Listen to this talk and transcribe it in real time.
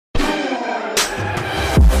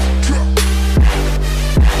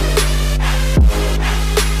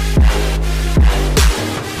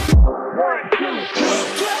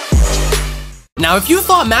Now, if you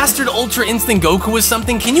thought Mastered Ultra Instinct Goku was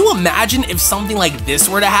something, can you imagine if something like this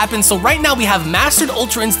were to happen? So right now we have Mastered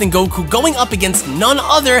Ultra Instinct Goku going up against none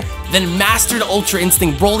other than Mastered Ultra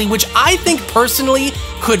Instinct Broly, which I think personally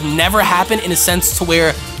could never happen in a sense to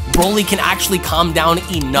where Broly can actually calm down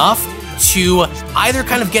enough to either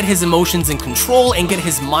kind of get his emotions in control and get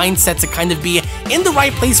his mindset to kind of be in the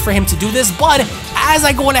right place for him to do this. But as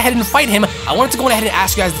I go on ahead and fight him, I wanted to go ahead and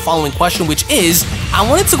ask you guys the following question, which is, I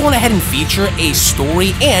wanted to go on ahead and feature a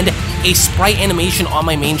story and a sprite animation on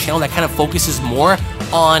my main channel that kind of focuses more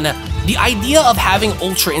on the idea of having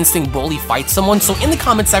Ultra Instinct Broly fight someone. So in the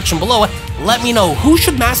comment section below, let me know who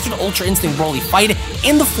should Mastered Ultra Instinct Broly fight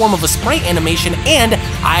in the form of a sprite animation. And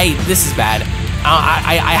this is bad.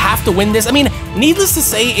 I have to win this. I mean, needless to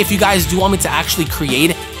say, if you guys do want me to actually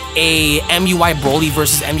create a MUI Broly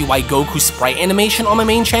versus MUI Goku sprite animation on my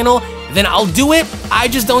main channel, then I'll do it. I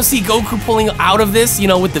just don't see Goku pulling out of this, you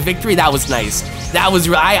know, with the victory. That was nice. That was,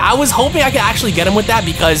 I was hoping I could actually get him with that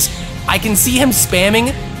because I can see him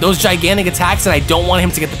spamming those gigantic attacks and I don't want him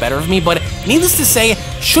to get the better of me. But needless to say,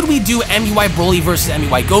 should we do MUI Broly versus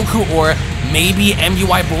MUI Goku, or maybe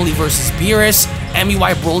MUI Broly versus Beerus,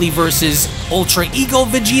 MUI Broly versus Ultra Ego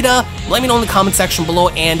Vegeta? Let me know in the comment section below.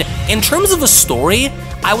 And in terms of a story,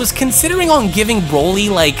 I was considering on giving Broly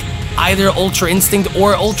like either Ultra Instinct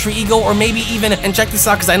or Ultra Ego, or maybe even, and check this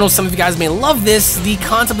out because I know some of you guys may love this, the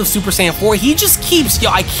concept of Super Saiyan 4. He just keeps,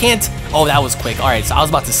 I can't, oh, that was quick. All right, so I was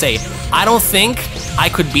about to say, I don't think I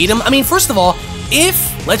could beat him. I mean, first of all,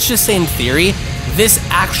 if, let's just say in theory, this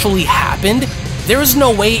actually happened, there is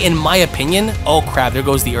no way, in my opinion, oh crap, there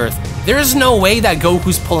goes the Earth. There is no way that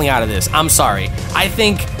Goku's pulling out of this. I'm sorry. I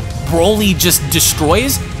think Broly just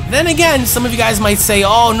destroys. Then again, some of you guys might say,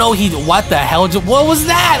 oh no, what the hell, what was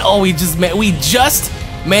that? Oh, we just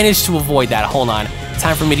managed to avoid that. Hold on,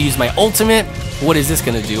 time for me to use my ultimate. What is this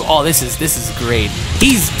gonna do? Oh, this is great.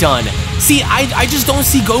 He's done. See, I just don't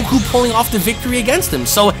see Goku pulling off the victory against him.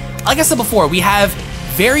 So, like I said before, we have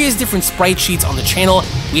various different sprite sheets on the channel.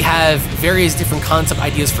 We have various different concept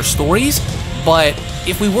ideas for stories. But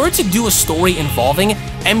if we were to do a story involving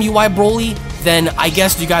MUI Broly, then I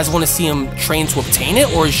guess do you guys want to see him train to obtain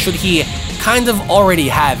it, or should he kind of already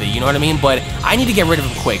have it, you know what I mean? But I need to get rid of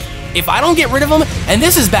him quick. If I don't get rid of him, and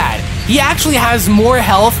this is bad, he actually has more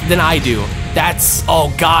health than I do. That's,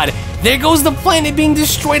 oh god, there goes the planet being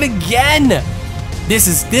destroyed again. This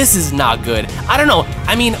is not good. I don't know.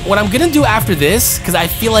 I mean, what I'm gonna do after this, because I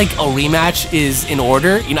feel like a rematch is in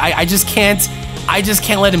order. You know, I just can't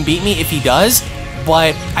let him beat me if he does.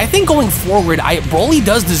 But I think going forward, Broly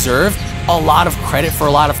does deserve a lot of credit for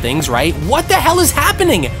a lot of things, right? What the hell is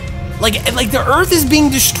happening? Like the Earth is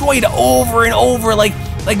being destroyed over and over. Like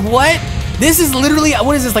what? This is literally,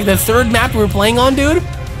 what is this, like the third map we're playing on, dude?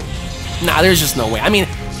 Nah, there's just no way. I mean,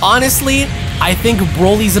 honestly, I think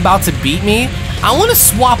Broly's about to beat me. I want to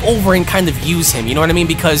swap over and kind of use him, you know what I mean?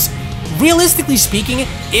 Because realistically speaking,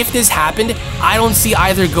 if this happened, I don't see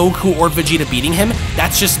either Goku or Vegeta beating him.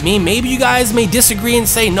 That's just me. Maybe you guys may disagree and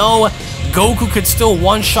say, no, Goku could still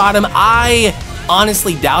one-shot him. I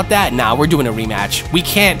honestly doubt that. Nah, we're doing a rematch. We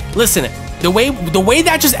can't. Listen, the way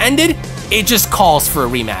that just ended, it just calls for a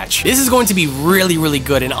rematch. This is going to be really, really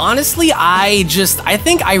good. And honestly, I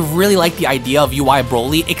think I really like the idea of UI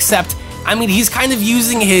Broly, except, I mean, he's kind of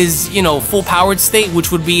using his, you know, full-powered state,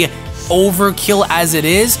 which would be overkill as it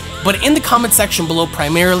is. But in the comment section below,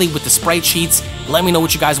 primarily with the sprite sheets, let me know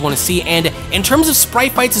what you guys want to see. And in terms of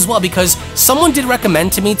sprite fights as well, because someone did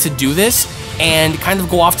recommend to me to do this and kind of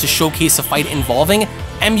go off to showcase a fight involving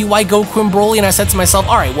MUI Goku and Broly, and I said to myself,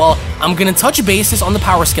 all right, well, I'm gonna touch bases on the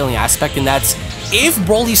power scaling aspect, and that's if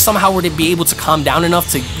Broly somehow were to be able to calm down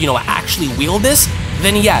enough to, you know, actually wield this,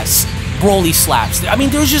 then yes, Broly slaps. I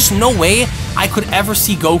mean, there's just no way I could ever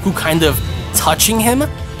see Goku kind of touching him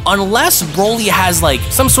unless Broly has like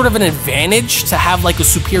some sort of an advantage to have like a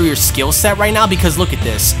superior skill set right now. Because look at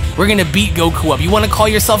this, we're gonna beat Goku up. You want to call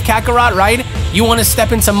yourself Kakarot, right? You want to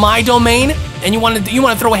step into my domain and you want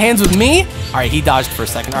to throw hands with me? All right, he dodged for a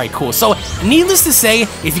second. All right, cool. So needless to say,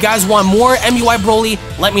 if you guys want more MUI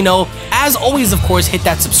Broly, let me know. As always, of course, hit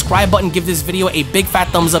that subscribe button, give this video a big fat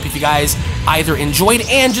thumbs up if you guys either enjoyed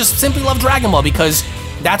and just simply love Dragon Ball, because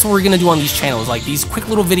that's what we're gonna do on these channels, like these quick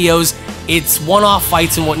little videos. It's one-off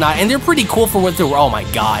fights and whatnot, and they're pretty cool for what they're, oh my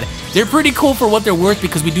god, they're pretty cool for what they're worth,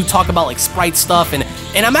 because we do talk about like sprite stuff, and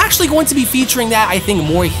I'm actually going to be featuring that, I think,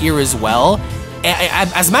 more here as well.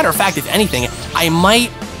 As a matter of fact, if anything, I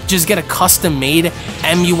might just get a custom-made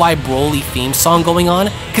MUI Broly theme song going on,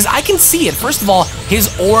 because I can see it. First of all,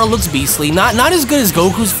 his aura looks beastly. Not as good as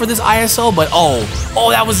Goku's for this ISO, but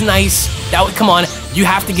oh, that was nice. Come on, you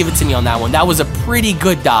have to give it to me on that one. That was a pretty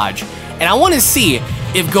good dodge. and I want to see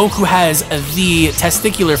if Goku has the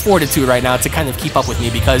testicular fortitude right now to kind of keep up with me,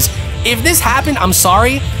 because if this happened, I'm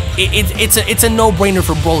sorry, it's a no-brainer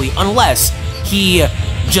for Broly, unless he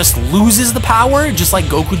just loses the power, just like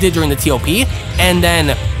Goku did during the TOP, and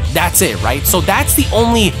then that's it, right? So that's the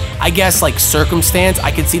only, I guess, like, circumstance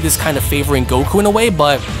I could see this kind of favoring Goku in a way,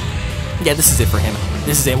 but yeah, this is it for him.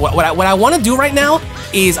 This is it. What I want to do right now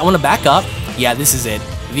is I want to back up. Yeah, this is it.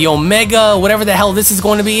 The Omega, whatever the hell this is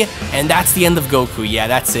going to be, and that's the end of Goku. Yeah,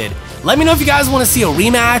 that's it. Let me know if you guys want to see a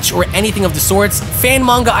rematch or anything of the sorts. Fan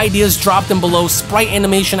manga ideas, drop them below. Sprite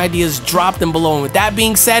animation ideas, drop them below. And with that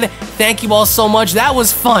being said, thank you all so much. That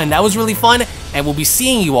was fun. That was really fun. And we'll be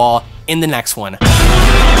seeing you all in the next one.